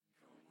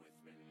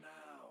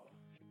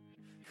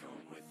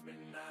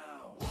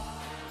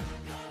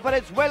but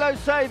it's Willow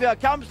Saviour,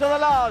 comes to the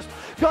last,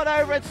 got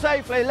over it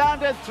safely,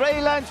 landed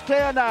 3 lengths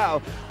clear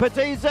now.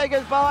 Petit Zig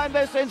is behind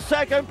this in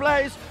second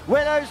place.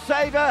 Willow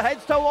Saviour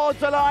heads towards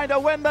the line to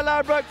win the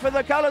Ladbroke for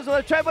the colours of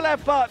the Triple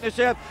F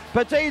partnership.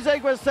 Petit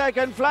Zig was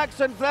second, Flax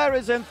and Flare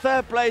is in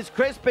third place,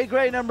 Crispy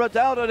Green and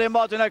Rotaldo de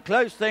Mott in a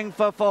close thing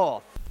for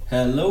fourth.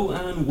 Hello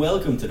and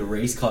welcome to the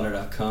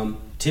RaceCollar.com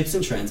Tips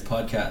and Trends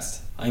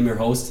podcast. I'm your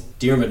host,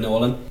 Diarmuid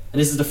Nolan, and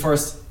this is the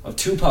first of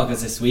 2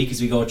 podcasts this week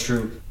as we go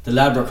through the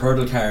Ladbroke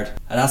hurdle card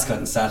at Ascot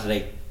on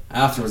Saturday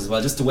afterwards as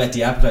well, just to whet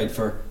the appetite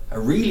for a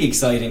really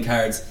exciting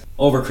cards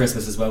over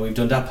Christmas as well. We've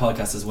done that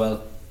podcast as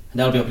well, and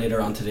that'll be up later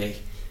on today.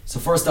 So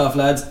first off,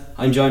 lads,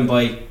 I'm joined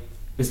by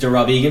Mr.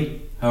 Rob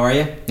Egan. How are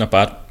you? Not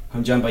bad.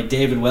 I'm joined by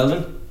David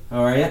Weldon.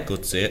 How are you?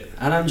 Good to see it.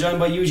 And I'm joined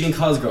by Eugene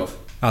Cosgrove.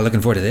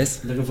 Looking forward to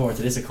this. Looking forward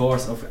to this, of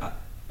course.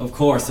 Of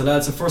course. So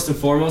lads, so first and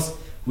foremost,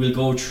 we'll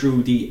go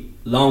through the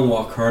long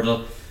walk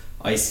hurdle.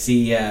 I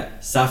see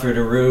Sapphire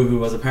de Roux, who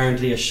was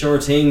apparently a sure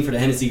thing for the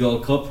Hennessy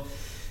Gold Cup,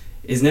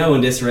 is now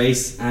in this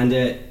race.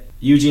 And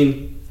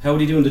Eugene, how would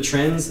he do in the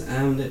trends,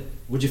 and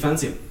would you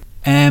fancy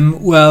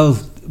him? Well,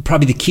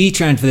 probably the key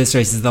trend for this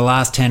race is the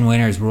last 10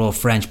 winners were all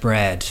French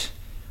bred,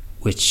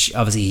 which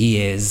obviously he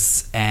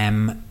is.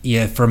 From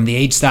the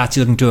age stats,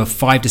 you're looking to a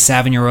 5 to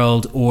 7 year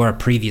old or a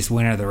previous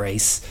winner of the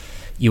race.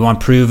 You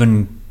want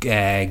proven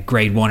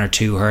grade 1 or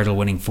 2 hurdle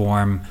winning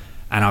form,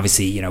 and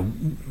obviously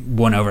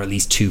one over at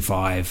least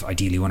 2.5,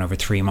 ideally one over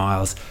 3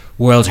 miles.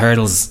 World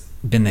hurdles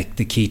been the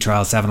key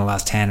trial. 7 of the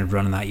last 10 had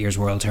run in that year's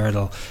world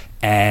hurdle.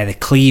 The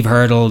Cleve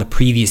hurdle, the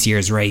previous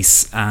year's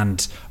race,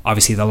 and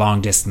obviously the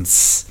long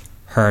distance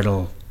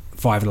hurdle,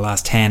 5 of the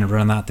last 10 had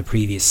run that the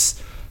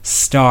previous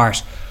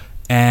start.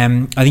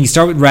 I think you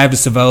start with Rev de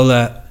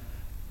Savola.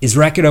 His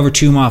record over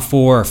 2 mile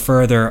 4 or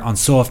further on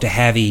soft to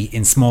heavy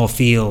in small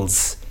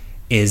fields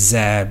is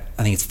I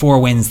think it's 4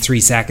 wins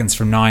 3 seconds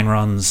from 9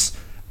 runs,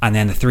 and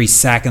then the 3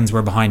 seconds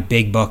were behind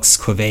Big Bucks,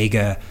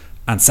 Quevega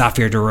and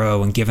Sapphire de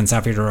Roux, and given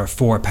Sapphire de Roux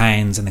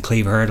 £4 in the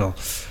Cleve hurdle.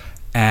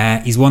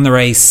 He's won the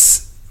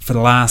race for the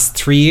last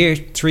 3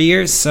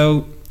 years.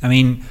 So I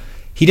mean,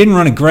 he didn't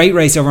run a great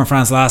race over in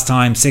France last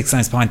time, 6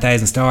 lengths behind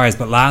 1,000 Stars,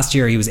 but last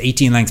year he was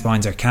 18 lengths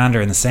behind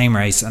Zarkander in the same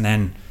race, and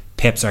then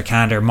Pips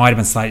Zarkander might have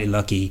been slightly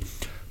lucky.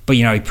 But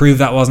he proved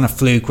that wasn't a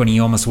fluke when he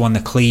almost won the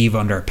Cleve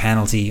under a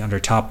penalty, under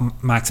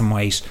top maximum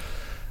weight.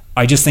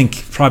 I just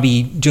think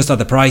probably just at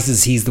the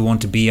prices, he's the one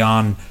to be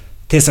on.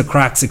 Thistle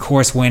Crack's a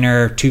course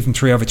winner, 2 from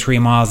 3 over 3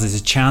 miles. There's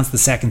a chance the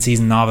second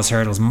season novice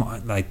hurdles,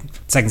 like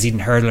second season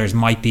hurdlers,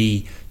 might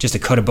be just a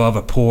cut above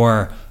a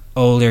poor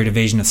older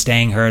division of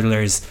staying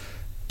hurdlers.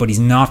 But he's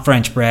not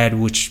French bred,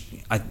 which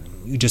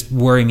just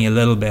worry me a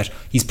little bit.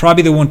 He's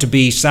probably the one to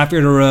beat.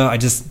 Sapphire de Roux,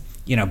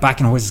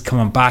 backing horses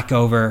coming back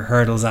over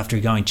hurdles after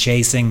going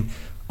chasing.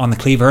 On the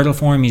Cleve hurdle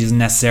form, he doesn't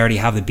necessarily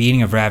have the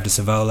beating of Rev de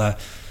Savola.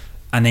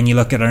 And then you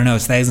look at, I don't know,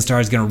 is 1,000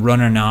 Stars going to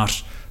run or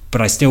not?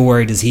 But I still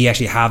worry, does he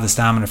actually have the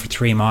stamina for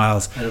 3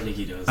 miles? I don't think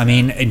he does. I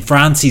mean, in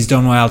France, he's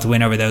done well to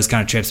win over those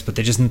kind of trips, but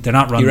they're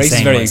not running the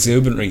same. He races very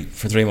exuberantly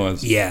for 3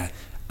 miles. Yeah.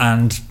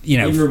 And,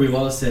 even Ruby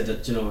Wallace said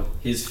that,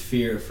 his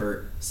fear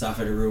for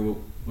Sapphire de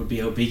Roux would be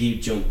how big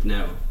he'd jump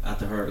now at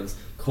the hurdles.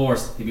 Of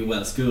course, he'd be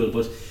well schooled,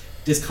 but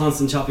this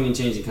constant chopping and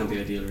changing can't be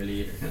ideal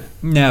really either, can it?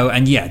 No,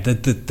 and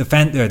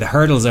the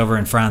hurdles over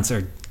in France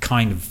are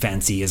kind of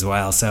fancy as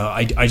well. So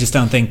I just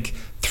don't think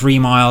 3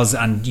 miles,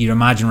 and you'd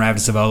imagine Rev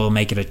de Savola will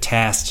make it a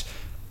test.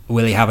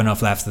 Will he have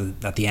enough left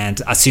at the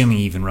end, assuming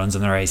he even runs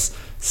in the race?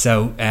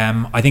 So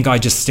I think I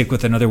just stick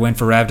with another win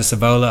for Rev de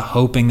Savola,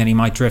 hoping that he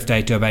might drift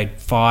out to about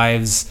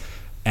 5s.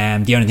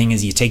 The only thing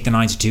is, you take the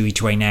 9 to 2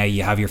 each way now,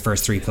 you have your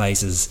first 3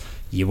 places.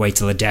 You wait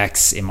till the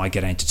decks, it might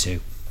get down to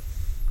 2.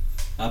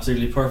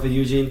 Absolutely perfect,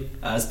 Eugene,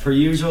 as per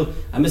usual.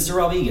 And Mr.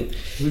 Rob Egan,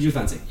 who would you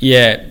fancy?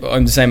 Yeah,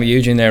 I'm the same with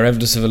Eugene there. Rev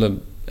de Savola,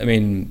 I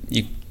mean,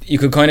 you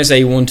could kind of say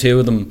he won 2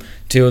 of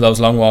those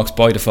long walks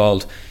by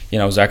default.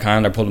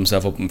 Zarkander pulled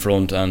himself up in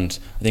front, and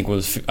I think it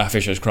was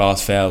Fisher's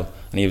Cross fell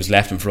and he was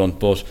left in front,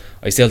 but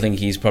I still think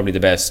he's probably the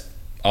best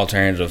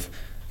alternative,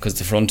 because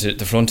the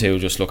front 2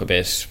 just look a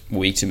bit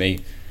weak to me.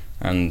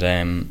 And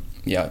Rev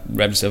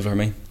de Savola for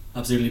me.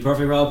 Absolutely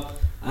perfect, Rob.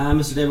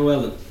 Mr. David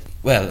Weldon.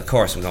 Well, of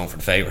course I'm going for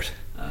the favourite.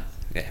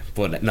 Yeah,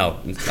 but no,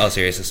 in all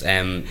seriousness,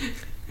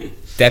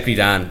 Deputy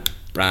Dan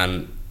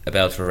ran a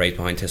belt for a race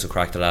behind Thistle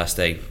Crack the last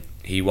day.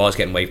 He was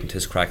getting away from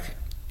Thistle Crack.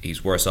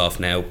 He's worse off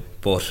now,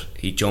 but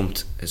he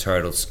jumped his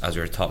hurdles, as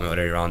we were talking about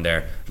earlier on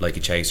there, like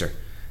a chaser.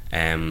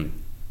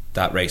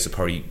 That race will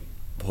probably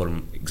put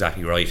him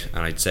exactly right,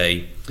 and I'd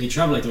say he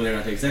travelled like the winner.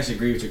 I think I actually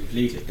agree with you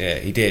completely. Yeah,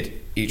 he did.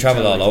 He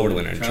travelled all over the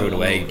winner and threw it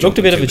away. Looked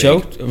a bit of a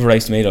joke of a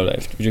race to me though,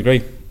 Dave. Would you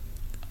agree?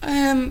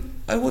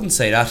 I wouldn't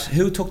say that.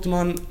 Who took them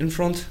on in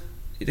front?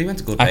 They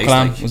went a good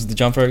pace. Was it the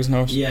John Ferguson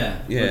horse?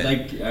 Yeah.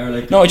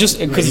 No, just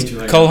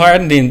because Cole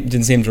Harden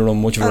didn't seem to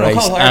run much of a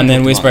race, and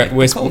then Whisper.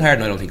 Cole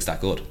Harden, I don't think is that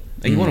good.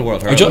 He won a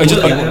world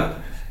hurdle.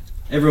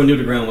 Everyone knew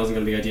the ground wasn't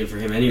going to be ideal for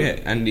him anyway.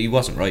 Yeah, and he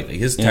wasn't right.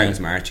 His target's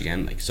March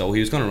again. So he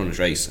was going to run his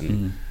race,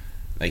 and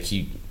they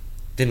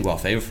didn't go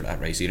off favourite for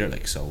that race either.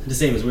 Like, so The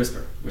same as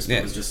Whisper. Whisper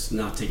Yeah. was just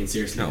not taken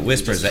seriously. no, He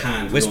Whisper's just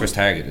can't Whisper's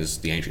run. target is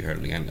the Aintree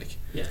hurdle again. Like,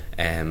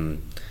 Yeah.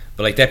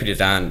 but like Deputy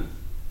Dan,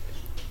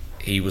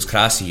 he was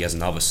classy as a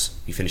novice.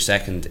 He finished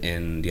second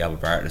in the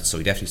Albert Bartlett, so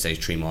he definitely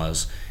staged 3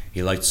 miles.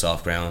 He liked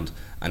soft ground,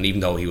 and even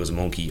though he was a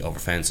monkey over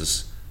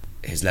fences,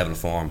 his level of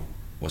form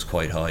was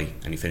quite high,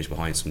 and he finished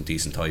behind some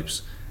decent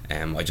types.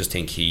 I just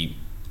think he,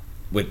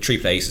 with 3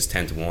 places,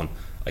 10 to 1,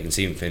 I can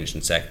see him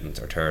finishing second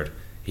or third.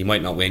 He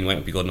might not win, he might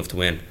not be good enough to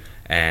win,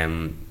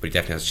 but he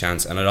definitely has a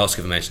chance. And I'd also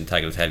give a mention to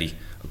Tagliatelle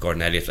of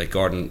Gordon Elliott. Like,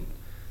 Gordon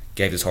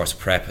gave this horse a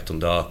prep at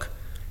Dundalk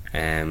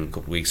a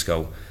couple of weeks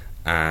ago,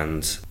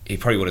 and he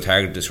probably would have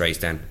targeted this race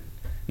then,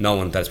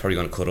 knowing that it's probably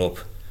going to cut up.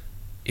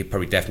 He'd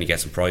probably definitely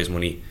get some prize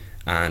money,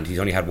 and he's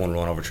only had 1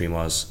 run over 3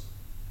 miles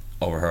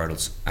over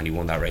hurdles, and he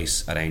won that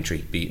race at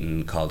Aintree,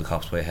 beating Call the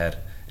Cops way ahead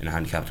in a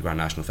handicap at the Grand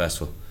National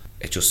Festival.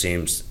 It just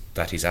seems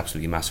that he's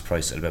absolutely massive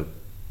priced at about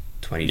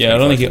 20. Yeah,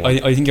 I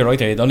think you're right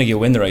there. I don't think he'll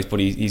win the race, but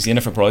he's in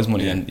it for prize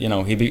money, Yeah.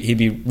 and he'd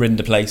be ridden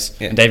to place.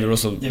 Yeah. And David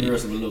Russell David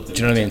Russell will love do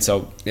you know what I mean?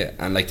 So Yeah,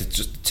 and like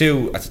just the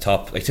 2 at the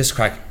top, like Tissa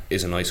Crack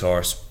is a nice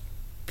horse,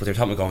 but they're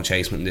talking about going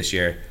chasing this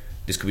year.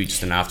 This could be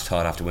just an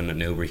afterthought after winning at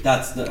Newbury.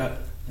 That's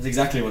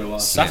exactly what it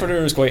was. Stafford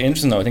is quite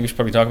interesting though. I think we should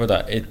probably talk about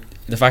that.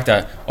 The fact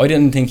that I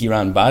didn't think he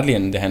ran badly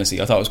in the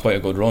Hennessy. I thought it was quite a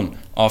good run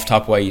off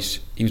top weight.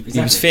 He was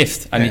Exactly.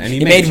 5th, and Yeah, and he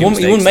he made made a few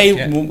one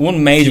mistakes,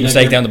 one major See, like,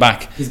 mistake down the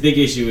back. His big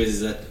issue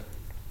is that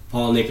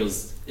Paul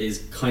Nicholls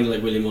is kind of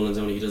like William Mullins,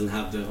 only he doesn't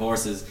have the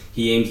horses.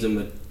 He aims them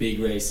at big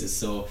races.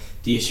 So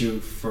the issue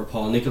for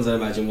Paul Nicholls, I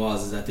imagine,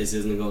 is that this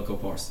isn't a Gold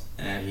Cup horse.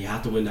 He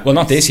had to win that. Well,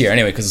 race. not this year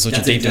anyway, because it's such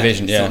That's a deep exactly.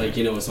 division.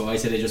 Yeah, So so I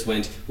said they just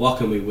went, what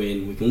can we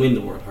win? We can win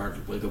the World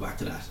Hurdle. We'll go back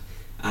to that.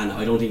 And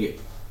I don't think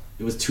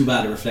it was too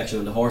bad a reflection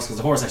on the horse, because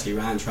the horse actually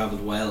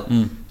travelled well.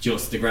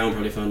 Just the ground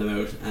probably found him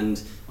out, and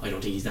I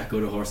don't think he's that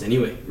good a horse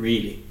anyway,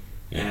 really.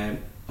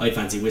 I'd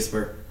fancy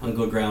Whisper on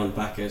good ground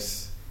back at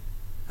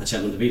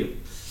Cheltenham to beat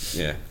him.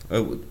 Yeah,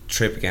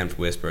 trip again for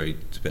Whisper.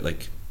 It's a bit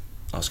like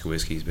Oscar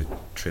Whiskey. He's a bit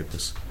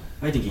tripless.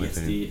 I think he My gets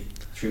opinion.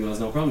 the 3 miles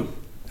no problem.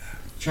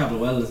 Travelled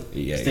well,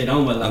 Yeah, stayed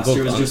on well on last good-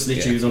 year. It was on- just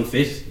literally yeah. he was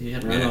unfit. He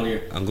hadn't ran all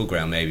year. On good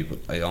ground maybe, but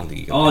I don't think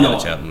he got Oh no,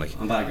 at Cheltenham. Like,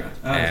 on bad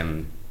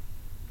ground.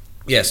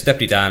 so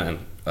Deputy Dan, and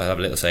I'll have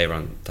a little savour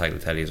on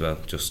Tagliatelle as well,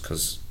 just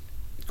because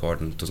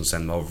Gordon doesn't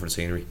send him over for the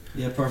scenery.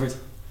 Yeah, perfect.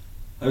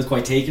 I was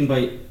quite taken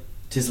by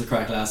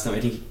Thistlecrack last time. I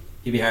think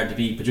he'd be hard to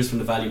beat, but just from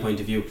the value point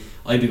of view,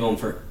 I'd be going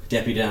for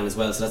Deputy Dan as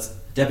well. So that's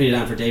Deputy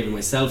Dan for David and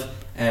myself.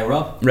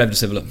 Rob Rev de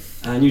Civila.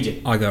 and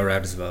Eugene. I go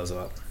red as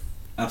well.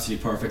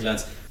 Absolutely perfect,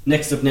 lads.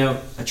 Next up now,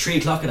 at 3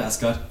 o'clock at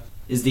Ascot,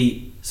 is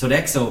the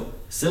Sodexo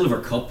Silver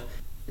Cup.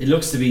 It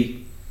looks to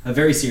be a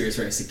very serious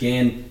race.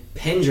 Again,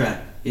 Pendra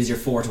is your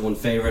 4 to 1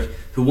 favourite,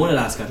 who won at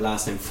Ascot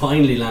last time,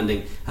 finally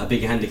landing a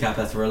big handicap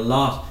after a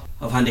lot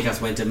of handicaps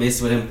went to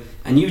miss with him.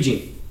 And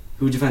Eugene,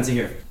 who would you fancy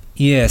here?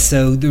 Yeah,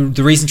 so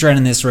the recent trend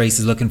in this race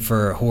is looking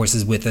for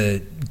horses with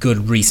a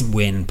good recent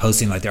win,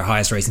 posting like their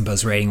highest racing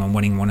post rating when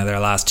winning one of their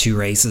last 2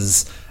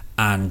 races.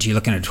 And you're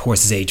looking at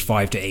horses aged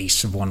 5 to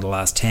 8 have won the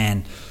last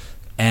 10.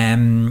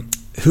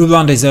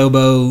 Houblon des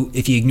Obeaux,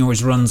 if he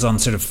ignores runs on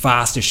sort of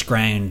fastish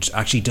ground,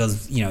 actually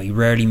does, he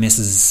rarely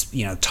misses,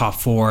 top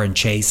 4 and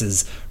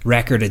chases.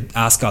 Record at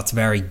Ascot's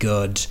very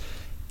good.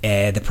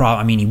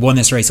 He won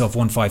this race off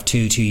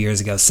 152 2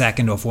 years ago,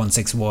 second off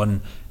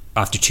 161.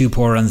 After 2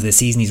 poor runs this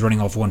season, he's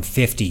running off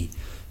 150.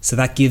 So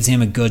that gives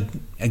him a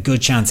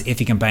good chance if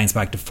he can bounce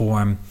back to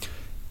form.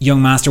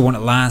 Young Master won it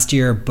last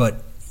year,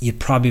 but you'd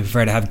probably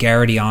prefer to have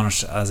Garrity on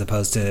it as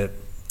opposed to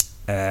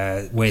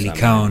Whaley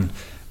Cohn.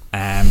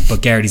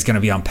 But Garrity's going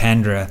to be on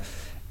Pendra,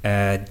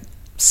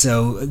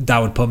 so that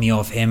would put me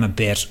off him a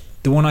bit.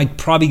 The one I'd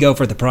probably go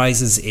for the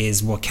prizes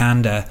is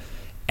Wakanda.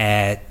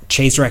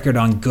 Chase record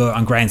on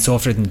ground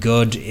softer than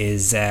good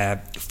is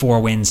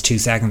 4 wins, 2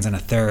 seconds and a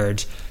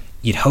third.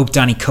 You'd hope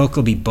Danny Cook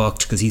will be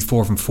booked because he's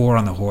 4 from 4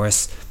 on the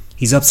horse.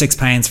 He's up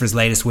 £6 for his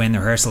latest win, the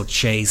Rehearsal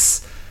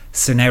Chase,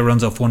 so now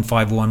runs off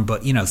 151.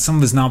 But some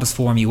of his novice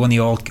form, he won the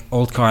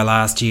old car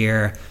last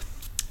year.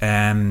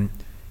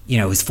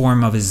 His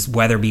form of his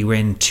Weatherby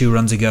win 2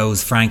 runs ago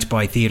was franked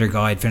by Theatre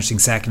Guide, finishing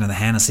second in the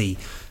Hennessy.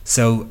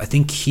 So I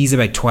think he's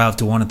about 12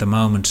 to 1 at the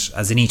moment.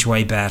 As an each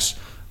way bet,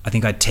 I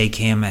think I'd take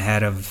him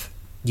ahead of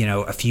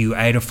a few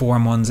out of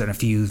form ones and a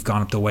few who've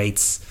gone up the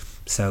weights.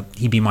 So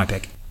he'd be my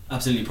pick.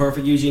 Absolutely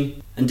perfect,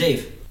 Eugene. And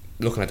Dave?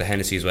 Looking at the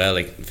Hennessy as well,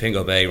 like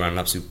Fingo Bay ran an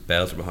absolute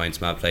belter behind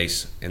Smad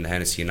Place in the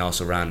Hennessy, and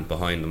also ran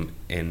behind them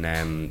in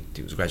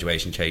it was a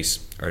graduation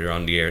chase earlier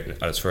on in the year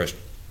at his first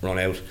run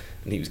out,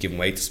 and he was giving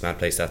weight to Smad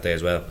Place that day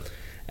as well.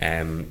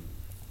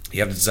 He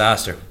had a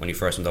disaster when he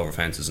first went over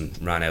fences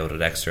and ran out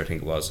at Exeter, I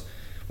think it was.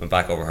 Went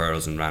back over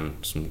hurdles and ran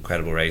some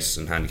incredible races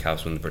and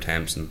handicaps, winning the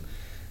Pertempson,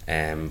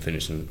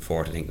 finishing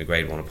 4th, I think, in the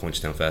Grade 1 at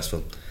Punchestown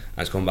Festival.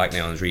 And he's come back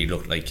now and has really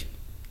looked like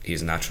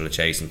he's a natural at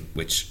chasing,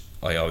 which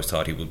I always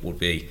thought he would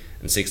be.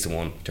 And 6 to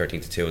 1,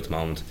 13 to 2 at the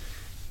moment.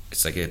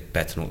 It's like a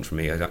bet to nothing for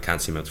me. I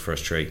can't see him out the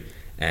first 3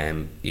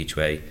 each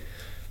way.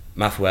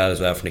 Maffuel as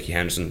well for Nicky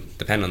Henderson.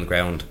 Depending on the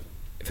ground,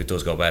 if it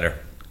does go better,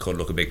 could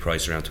look a big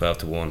price around 12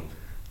 to 1.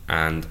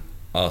 and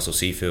also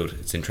Seafood.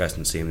 It's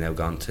interesting to see him now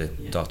gone to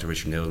Dr.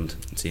 Richard Newland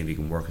and see if he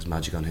can work his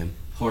magic on him.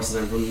 Horses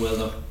aren't running well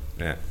though.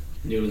 Yeah.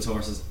 Newland's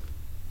horses.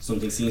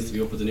 Something seems to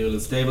be up with the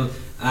Newland stable.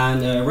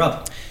 And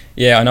Rob?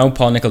 Yeah, I know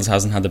Paul Nicholls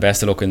hasn't had the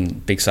best of luck in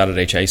big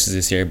Saturday chases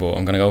this year, but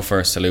I'm going to go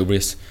for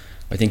Salubrious.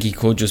 I think he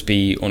could just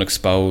be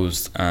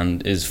unexposed,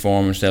 and his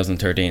form in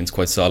 2013 is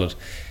quite solid.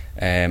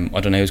 I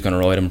don't know who's going to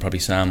ride him, probably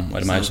Sam,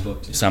 I'd imagine.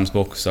 Book, yeah. Sam's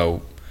book,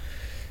 so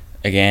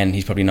again,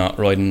 he's probably not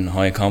riding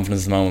high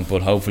confidence at the moment,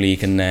 but hopefully he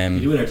can...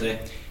 Did he win her today?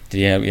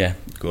 Yeah.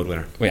 Good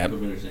winner. Well, yeah, Good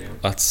winner today.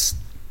 that's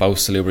both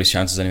Salubrious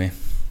chances anyway.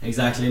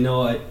 Exactly,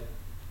 no, I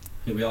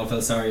think we all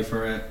felt sorry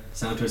for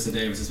Sam Twiston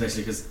Davis,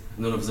 especially because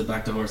none of us had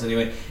backed the horse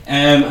anyway.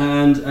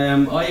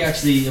 I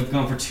actually have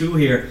gone for two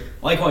here.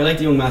 I quite like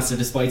the young master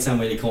despite Sam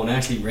Whaley-Cohen. I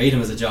actually rate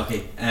him as a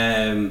jockey.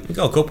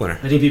 Gold Cup winner.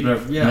 I think people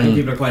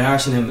are quite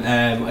harsh on him.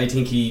 I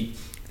think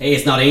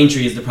it's not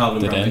Aintree is the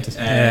problem.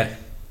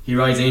 He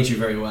rides Aintree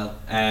very well,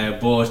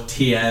 but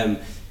I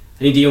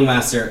think the young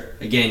master,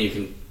 again, you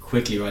can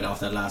quickly ride off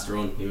that last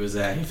run. He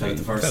felt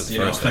the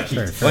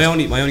first. My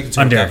only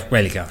concern Under with that,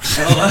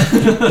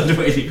 Whaley-Cohen. The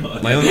way he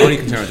got. my only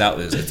concern with that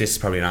was that this is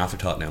probably an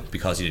afterthought now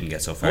because he didn't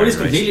get so far. He's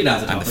completely an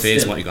afterthought, and the but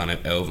fizz still. might have gone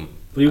out of him.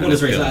 But he won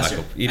his race last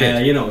year. He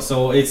did.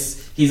 So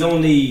he's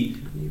only.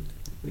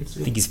 I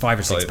think he's 5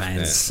 or 6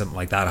 pounds, something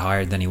like that,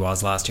 higher than he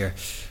was last year.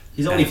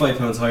 He's only 5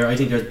 pounds higher. I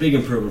think there's big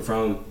improvement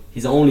from him.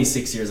 He's only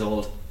 6 years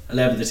old,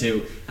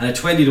 11-2, and at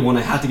 20-1,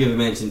 I had to give a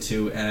mention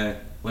to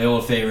my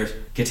old favourite,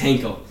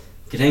 Katenko.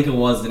 Katenko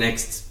was the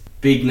next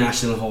big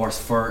national horse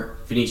for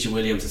Venetia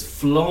Williams. Has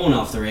flown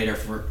off the radar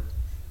for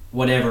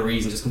whatever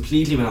reason, just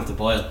completely went off the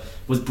boil.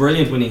 Was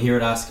brilliant winning here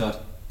at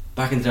Ascot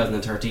back in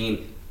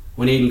 2013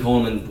 when Aidan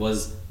Coleman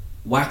was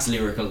wax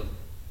lyrical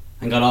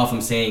and got off him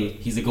saying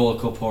he's a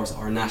Gold Cup horse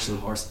or a national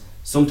horse.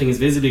 Something has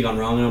visibly gone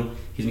wrong in him.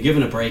 He's been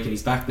given a break and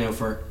he's back now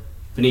for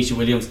Venetia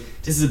Williams.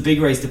 This is a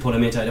big race to put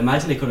him into. I'd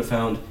imagine they could have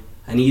found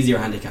an easier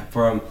handicap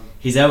for him.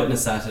 He's out on a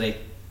Saturday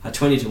at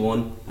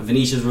 20-1, and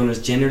Venetia's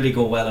runners generally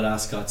go well at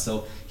Ascot,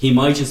 so he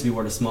might just be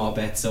worth a small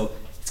bet. So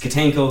it's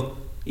Katenko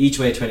each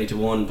way at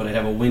 20-1, but I'd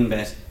have a win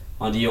bet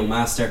on the young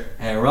master.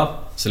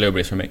 Rob?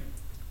 Salubrious for me.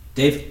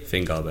 Dave?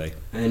 Fingal Bay.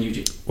 And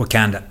Eugene?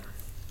 Wakanda,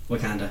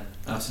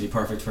 Absolutely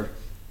perfect for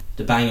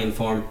the bang-in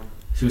form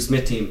Hugh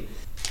Smith team.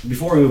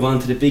 Before we move on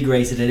to the big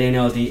race of the day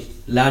now, the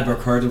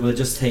Ladbroke Hurdle, we'll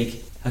just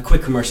take a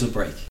quick commercial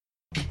break.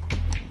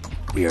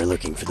 We are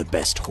looking for the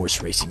best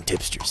horse racing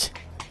tipsters.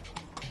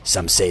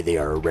 Some say they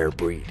are a rare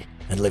breed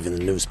and live in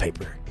the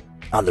newspaper,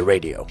 on the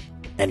radio,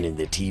 and in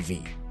the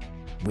TV.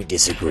 We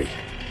disagree.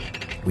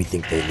 We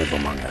think they live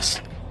among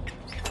us,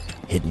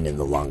 hidden in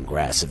the long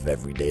grass of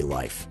everyday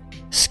life,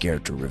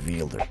 scared to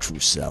reveal their true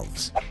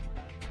selves.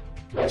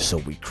 So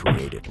we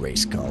created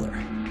Race Collar,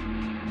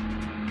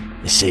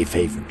 a safe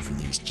haven for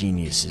these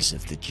geniuses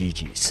of the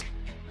GGs.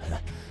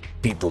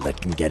 People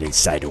that can get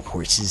inside a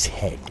horse's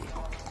head.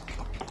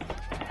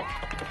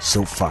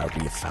 So far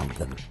we have found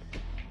them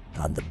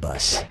on the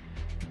bus,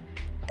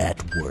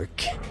 at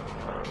work,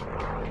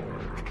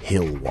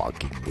 hill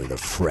walking with a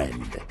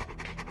friend,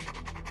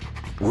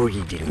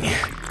 reading,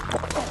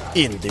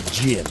 in the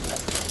gym,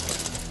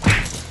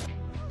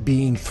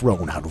 being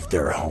thrown out of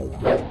their home.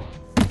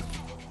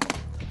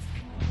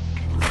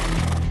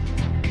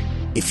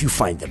 If you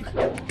find them,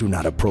 do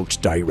not approach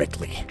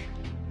directly.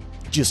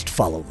 Just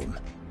follow them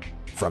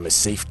from a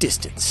safe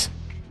distance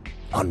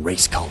on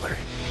Race Collar.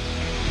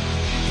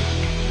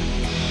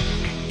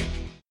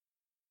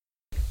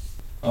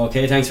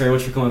 Okay, thanks very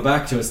much for coming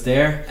back to us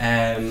there.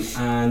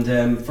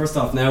 First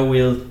off, now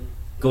we'll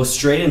go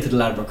straight into the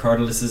Ladbroke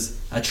Hurdle. This is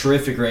a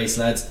terrific race,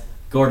 lads.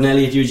 Gordon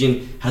Elliott,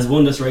 Eugene, has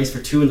won this race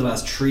for 2 in the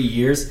last 3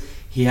 years.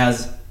 He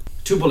has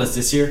 2 bullets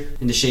this year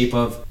in the shape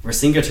of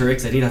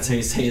Vercingetorix, I think that's how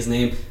you say his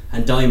name,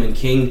 and Diamond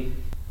King.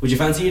 Would you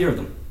fancy either of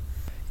them?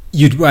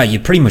 You'd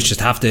pretty much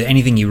just have to.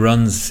 Anything he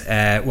runs,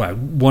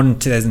 won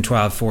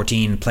 2012,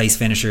 14, place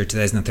finisher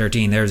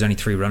 2013. There's only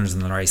 3 runners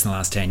in the race in the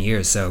last 10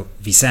 years. So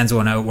if he sends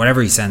one out,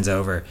 whatever he sends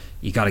over,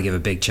 you got to give a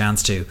big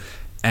chance to.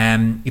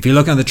 If you're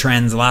looking at the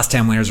trends, the last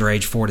 10 winners are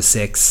aged 4 to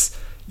 6.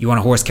 You want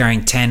a horse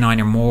carrying 10,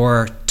 9 or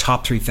more.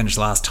 Top 3 finished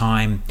last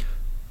time.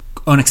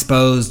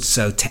 Unexposed,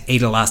 so 8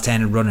 of the last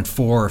 10 and running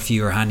 4 or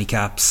fewer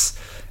handicap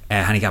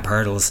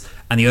hurdles.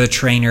 And the other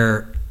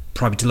trainer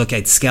probably to look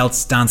at,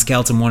 Dan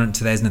Skelton won it in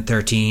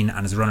 2013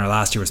 and his runner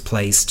last year was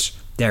placed.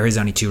 There is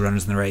only 2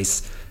 runners in the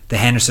race. The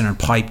Henderson and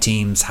Pipe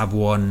teams have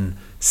won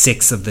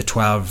 6 of the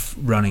 12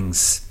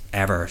 runnings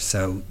ever,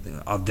 so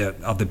of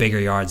the bigger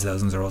yards,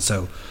 those ones are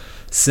also.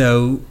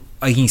 So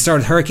I can start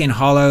with Hurricane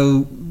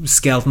Hollow.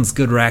 Skelton's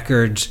good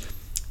record.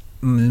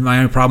 My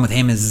only problem with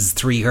him is his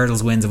 3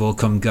 hurdles wins have all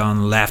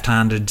gone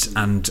left-handed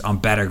and on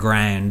better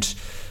ground.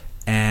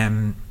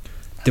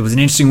 There was an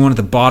interesting one at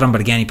the bottom, but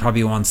again, he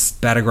probably wants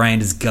better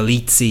ground. Is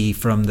Galizzi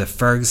from the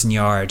Ferguson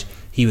yard.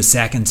 He was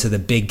second to the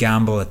Big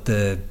Gamble at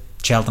the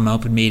Cheltenham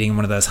Open meeting,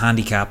 one of those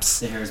handicaps.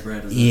 The Hare's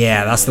Bread.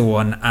 Yeah, that's the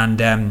one.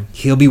 And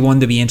he'll be one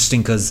to be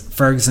interesting because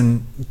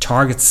Ferguson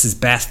targets his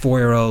best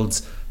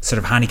 4-year-olds sort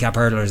of handicap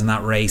hurdlers in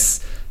that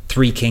race.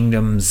 Three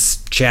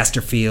Kingdoms,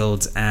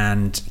 Chesterfield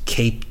and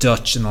Cape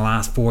Dutch in the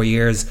last 4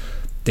 years.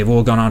 They've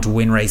all gone on to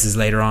win races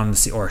later on,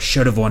 or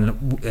should have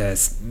won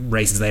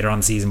races later on in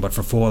the season, but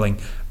for falling.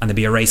 And there'll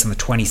be a race on the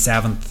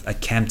 27th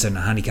at Kempton,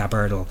 a handicap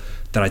hurdle,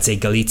 that I'd say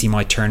Galizzi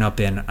might turn up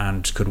in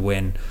and could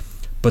win.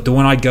 But the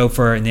one I'd go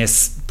for in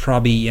this,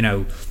 probably, you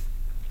know,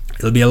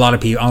 it'll be on a lot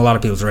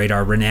of people's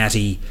radar,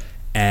 Renetti,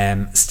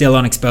 still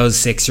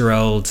unexposed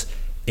 6-year-old.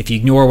 If you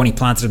ignore when he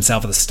planted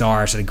himself at the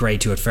start at a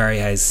grade 2 at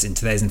Ferryhouse in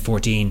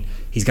 2014,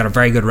 he's got a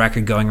very good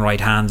record going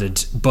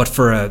right-handed. But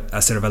for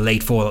a sort of a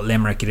late fall at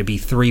Limerick, it'd be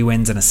 3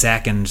 wins and a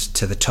second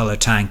to the Tulla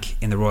Tank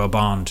in the Royal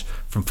Bond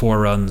from 4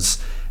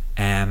 runs.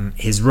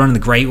 His run in the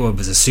Great Wood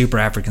was a super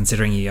effort,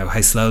 considering, you know,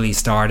 how slowly he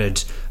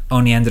started.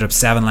 Only ended up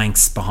 7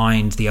 lengths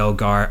behind the Old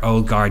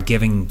Guard,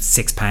 giving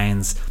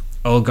 £6.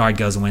 Old Guard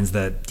goes and wins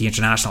the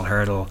international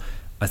hurdle.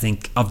 I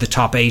think of the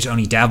top 8,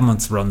 only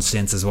Devon's run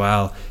since as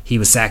well. He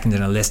was second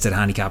in a listed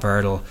handicap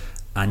hurdle,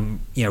 and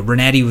you know,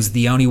 Renetti was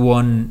the only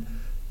one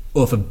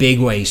of a big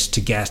weight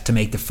to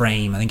make the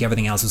frame. I think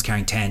everything else was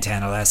carrying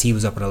 10 or less. He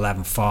was up at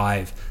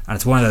 11.5, and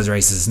it's one of those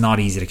races. It's not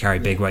easy to carry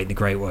big weight in the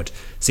Great Wood.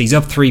 So he's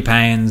up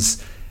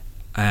 £3.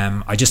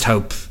 I just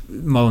hope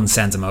Mullins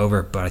sends him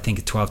over, but I think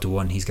at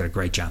 12-1 he's got a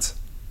great chance.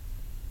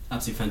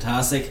 Absolutely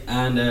fantastic.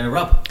 And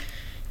Rob?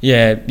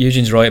 Yeah,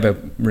 Eugene's right about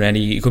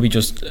Renetti. He could be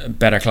just a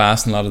better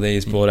class than a lot of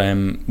these, but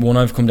one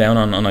I've come down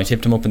on, and I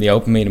tipped him up in the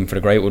open meeting for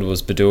the Great Wood,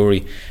 was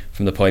Baduri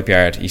from the Pipe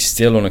Yard. He's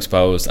still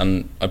unexposed,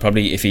 and I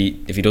probably, if he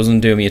doesn't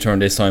do me a turn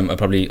this time,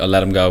 I'll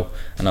let him go,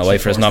 and I'll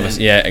wait for his novice.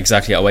 Yeah,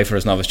 exactly. I'll wait for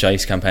his novice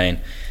chase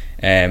campaign.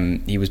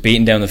 He was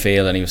beaten down the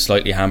field, and he was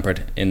slightly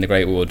hampered in the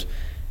Great Wood.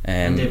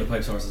 And David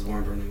Pipe's horses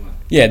weren't running well.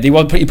 Yeah, I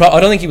don't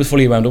think he was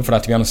fully wound up for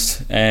that, to be honest.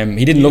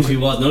 He didn't look. He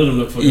was. None of them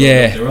looked fully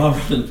wound up. They were all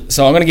running.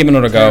 So I'm going to give him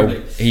another terribly.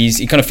 go.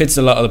 He kind of fits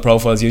a lot of the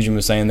profiles Eugene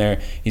was saying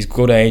there. He's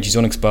good age. He's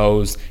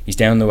unexposed. He's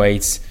down the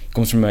weights. He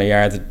comes from a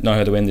yard that know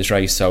how to win this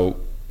race.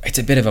 So it's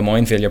a bit of a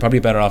minefield. You're probably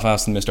better off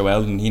asking Mr.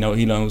 Weldon. He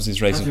knows his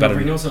races better.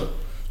 He knows so.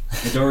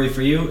 Baduri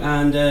for you,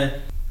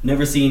 and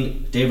never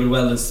seen David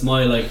Weldon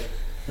smile like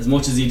as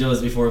much as he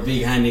does before a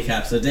big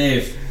handicap. So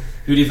Dave,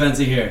 who do you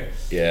fancy here?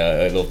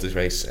 Yeah, I love this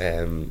race.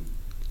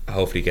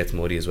 Hopefully it gets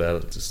muddy as well.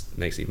 It just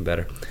makes it even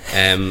better.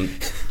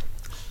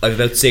 I've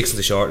about 6 in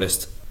the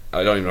shortlist.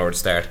 I don't even know where to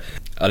start.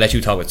 I'll let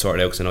you talk about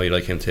Sorted Out because I know you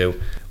like him too.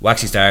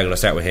 Waxy Stargle, I'll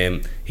start with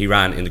him. He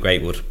ran in the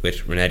Great Wood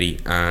with Renetti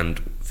and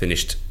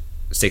finished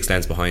 6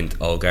 lengths behind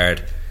All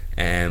Guard.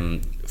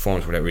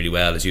 Forms worked out really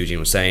well, as Eugene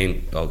was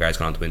saying. All Guard's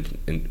gone on to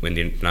win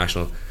the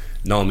International.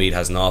 Noel Meade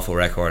has an awful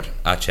record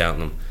at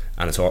Cheltenham,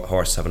 and his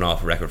horses have an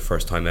awful record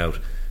first time out.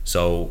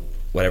 So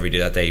whatever he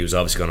did that day, he was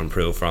obviously going to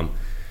improve from.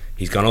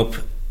 He's gone up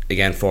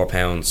again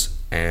 £4,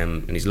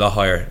 and he's a lot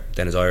higher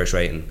than his Irish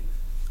rating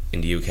in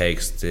the UK,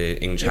 because the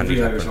English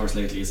handicapper, Irish horse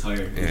lately is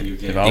higher in the UK.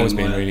 They've always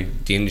been really.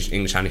 The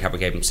English handicapper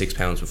gave him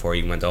 £6 before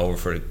he went over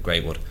for the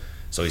Great Wood,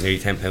 so he's nearly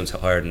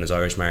 £10 higher than his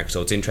Irish mark.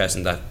 So it's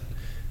interesting that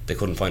they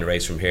couldn't find a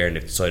race from here and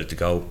they've decided to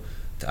go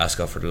to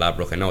Ascot for the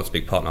Ladbroke. I know it's a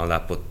big pot and all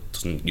that, but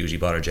doesn't usually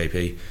bother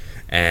JP.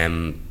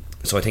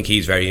 So I think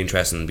he's very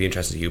interesting. It'll be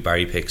interesting to see who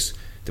Barry picks.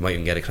 They might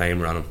even get a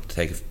claimer on him to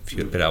take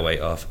a bit of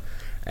weight off.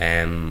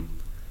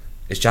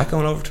 Is Jack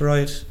going over to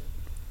ride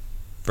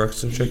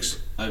Ferguson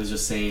Tricks? I was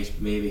just saying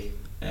maybe.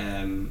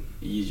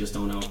 You just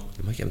don't know.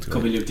 They might get him to Could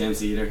ride. be Luke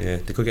Dempsey either. Yeah,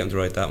 they could get him to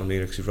ride that one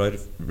either, because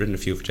he's ridden a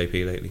few for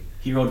JP lately.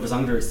 He rode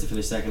Vasangers to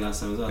finish second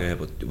last time as well. Yeah,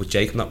 but would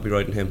Jacob not be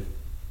riding him?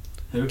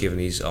 Who? Given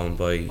he's owned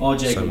by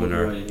Jacob Simon would be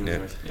or riding him. yeah.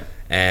 Right,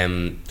 yeah.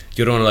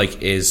 The other one I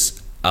like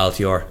is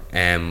Altior,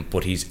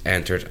 but he's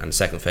entered and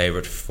second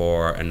favourite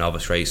for a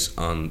novice race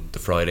on the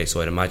Friday,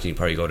 so I'd imagine he'd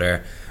probably go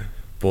there.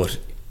 But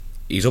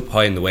he's up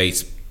high in the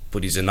weights,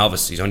 but he's a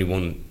novice. He's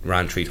only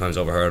ran 3 times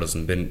over hurdles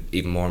and been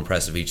even more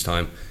impressive each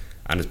time,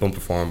 and his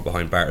bumper form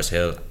behind Barters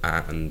Hill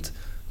and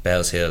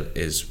Bell's Hill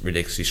is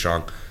ridiculously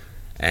strong.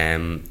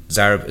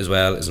 Zarab as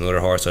well is another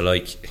horse I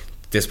like.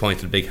 At this point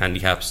in the big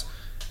handicaps,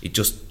 he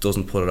just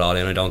doesn't put it all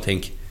in, I don't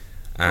think.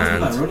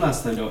 And wasn't a bad run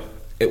last time though.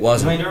 It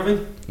wasn't. Behind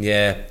Irving?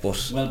 Yeah,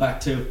 but well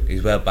back too.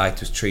 He's well back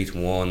to his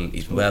 3-1.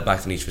 He's well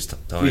back to each of his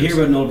times. If we hear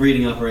about an old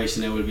breeding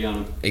operation, now we'll be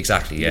on him.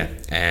 Exactly, yeah.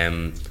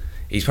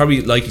 He's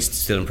probably likely to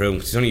still improve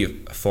because he's only a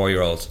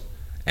 4-year-old.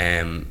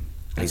 And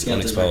he's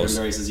unexposed.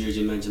 As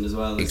Eugene mentioned as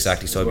well.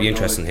 Exactly, so it'd be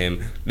interesting in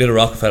him. Little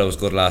Rockefeller was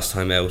good last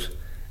time out.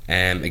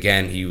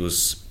 Again, he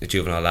was a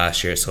juvenile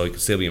last year, so he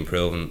could still be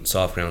improving.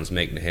 Soft ground's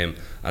making to him.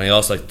 And I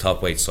also like the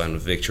top weight sign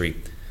with Victory.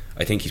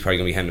 I think he's probably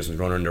going to be Henderson's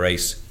runner in the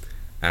race.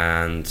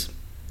 And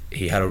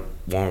he had a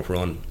warm-up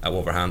run at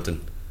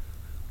Wolverhampton,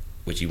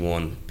 which he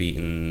won,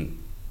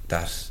 beating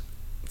that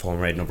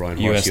former Aidan O'Brien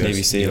horse,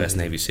 US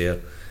Navy SEAL.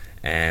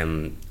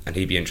 And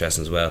he'd be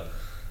interesting as well.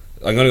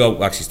 I'm going to go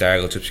Waxy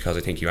Stargle just because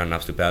I think he ran an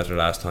absolute belter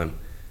last time,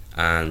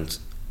 and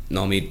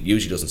Nomi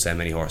usually doesn't send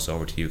many horses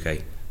over to the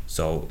UK,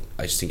 so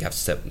I just think you have to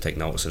step and take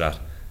notice of that.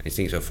 And he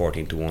thinks about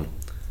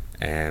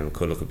 14-1.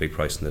 Could look a big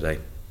price in the day.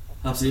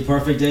 Absolutely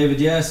perfect,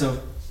 David. Yeah,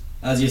 so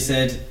as you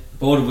said,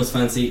 both of us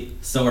fancy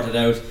Sorted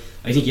Out.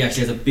 I think he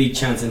actually has a big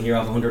chance in here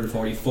off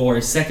 144.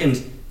 His second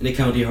in a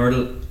county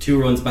hurdle,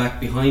 2 runs back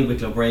behind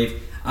Wicklow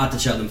Brave at the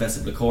Cheltenham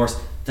Festival course.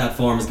 That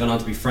form has gone on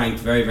to be franked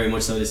very, very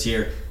much so this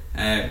year.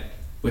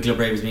 Wicklow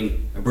Brave has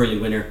been a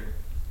brilliant winner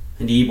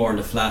in the Eborn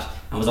the flat,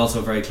 and was also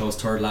a very close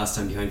third last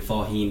time behind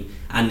Faugheen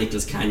and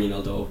Nicholas Canyon,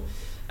 although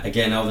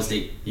again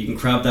obviously you can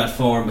crab that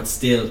form, but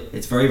still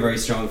it's very, very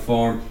strong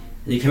form.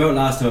 And he came out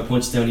last time at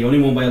Punchestown, he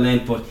only won by a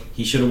length, but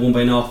he should have won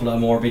by an awful lot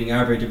more, beating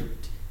Arbury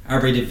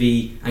de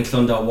V and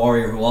Clondalk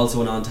Warrior, who also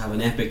went on to have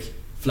an epic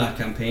flat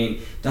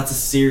campaign. That's a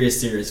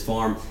serious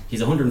form. He's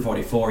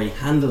 144, he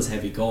handles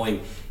heavy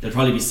going. It'll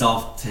probably be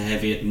soft to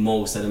heavy at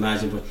most, I'd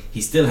imagine, but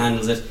he still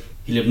handles it.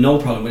 He'll have no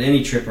problem with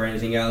any trip or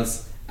anything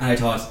else, and I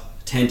thought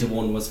 10 to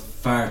 1 was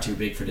far too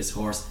big for this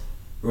horse,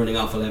 running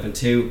off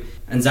 11-2.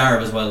 And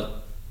Zarab as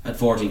well at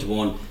 14 to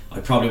 1.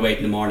 I'd probably wait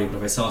in the morning, but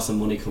if I saw some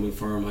money coming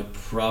for him, I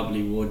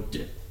probably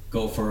would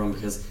go for him,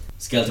 because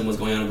Skelton was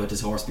going on about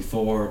this horse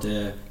before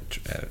the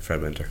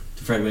Fred Winter.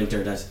 Fred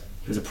Winter, that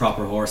he was a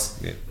proper horse.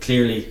 Yeah.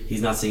 Clearly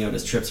he's not seeing out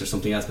his trips or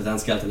something else, but Dan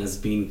Skelton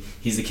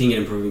he's the king in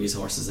improving these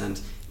horses,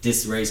 and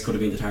this race could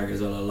have been the target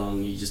as well all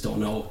along. You just don't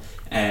know.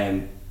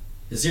 A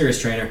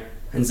serious trainer,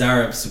 and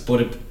Zarab's,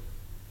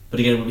 but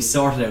again, it will be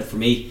sorted out for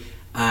me.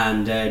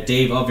 And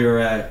Dave, of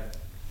your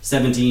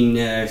 17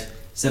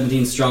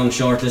 strong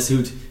shortlist,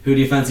 who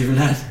do you fancy from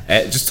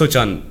that? Just touch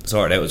on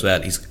sorted out as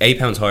well. He's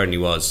 £8 higher than he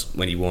was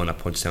when he won at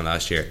Punchestown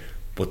last year,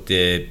 but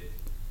the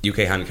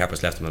UK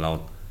handicappers left him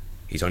alone.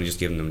 He's only just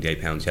given them the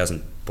 £8. He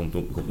hasn't bumped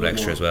up a couple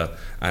extra as well.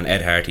 And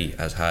Ed Harty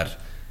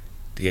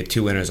he had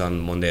 2 winners on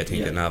Monday, I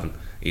think, in Navan.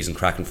 He's in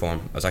cracking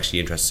form. I was actually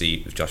interested to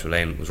see if Joshua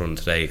Lane was running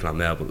today. He came out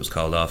now, but it was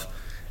called off.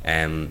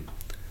 I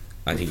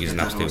think he's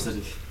an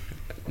absolute...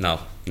 No,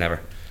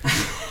 never.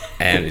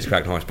 He's a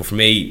cracking horse. But for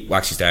me,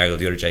 Waxy Stargill,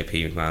 the other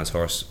JP McMahon's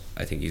horse,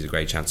 I think he's a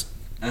great chance.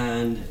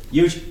 And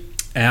huge.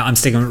 I'm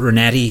sticking with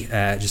Renetti.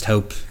 Just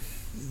hope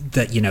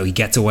that he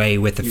gets away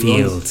with the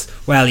field.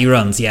 Runs. Well, he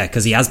runs, yeah,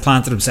 because he has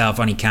planted himself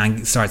and he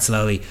can start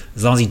slowly.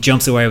 As long as he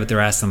jumps away with the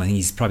rest of them, I think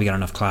he's probably got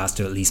enough class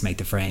to at least make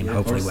the frame.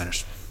 Hopefully win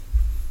it.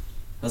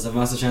 That's a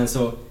massive chance.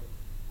 So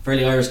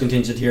fairly Irish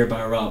contingent here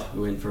by Rob,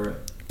 who went for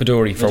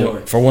Baduri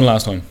for one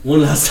last time.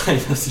 One last time,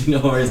 absolutely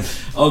no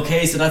worries.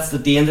 Okay, so that's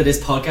the end of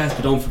this podcast,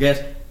 but don't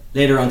forget,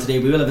 later on today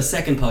we will have a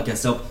second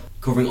podcast up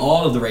covering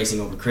all of the racing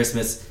over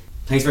Christmas.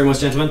 Thanks very much,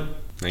 gentlemen.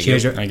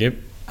 Cheers. Thank you.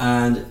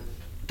 And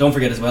don't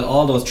forget as well,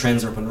 all those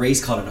trends are up on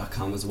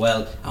racecollar.com as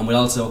well, and we'll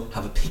also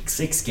have a pick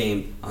 6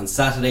 game on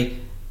Saturday.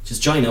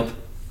 Just join up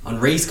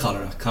on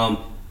racecollar.com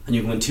and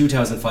you can win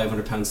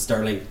 £2,500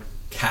 sterling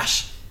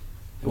cash.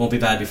 It won't be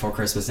bad before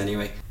Christmas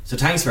anyway. So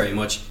thanks very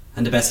much,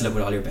 and the best of luck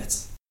with all your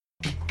bets.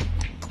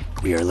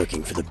 We are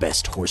looking for the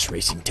best horse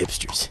racing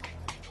tipsters.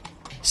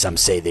 Some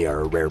say they are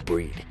a rare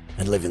breed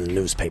and live in the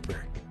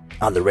newspaper,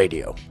 on the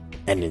radio,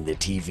 and in the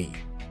TV.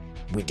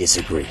 We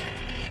disagree.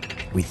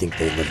 We think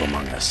they live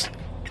among us,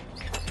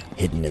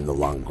 hidden in the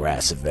long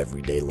grass of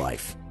everyday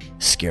life,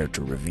 scared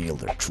to reveal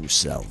their true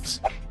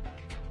selves.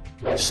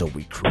 So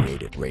we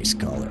created Race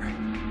Collar,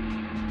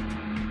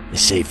 a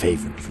safe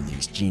haven for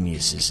these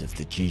geniuses of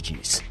the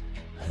GGs.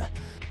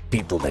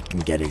 People that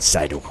can get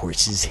inside a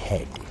horse's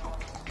head.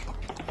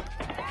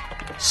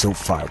 So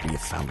far we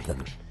have found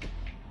them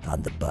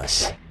on the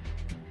bus,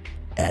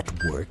 at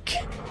work,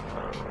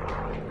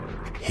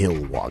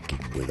 hill walking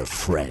with a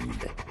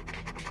friend,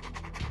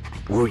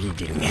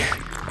 reading,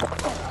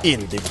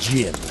 in the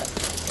gym,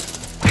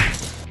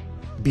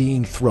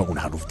 being thrown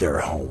out of their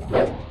home.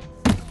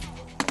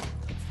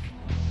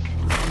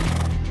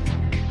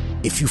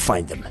 If you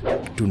find them,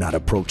 do not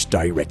approach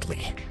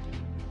directly.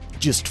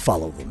 Just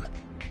follow them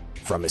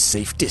from a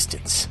safe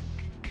distance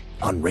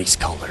on Race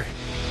Collar.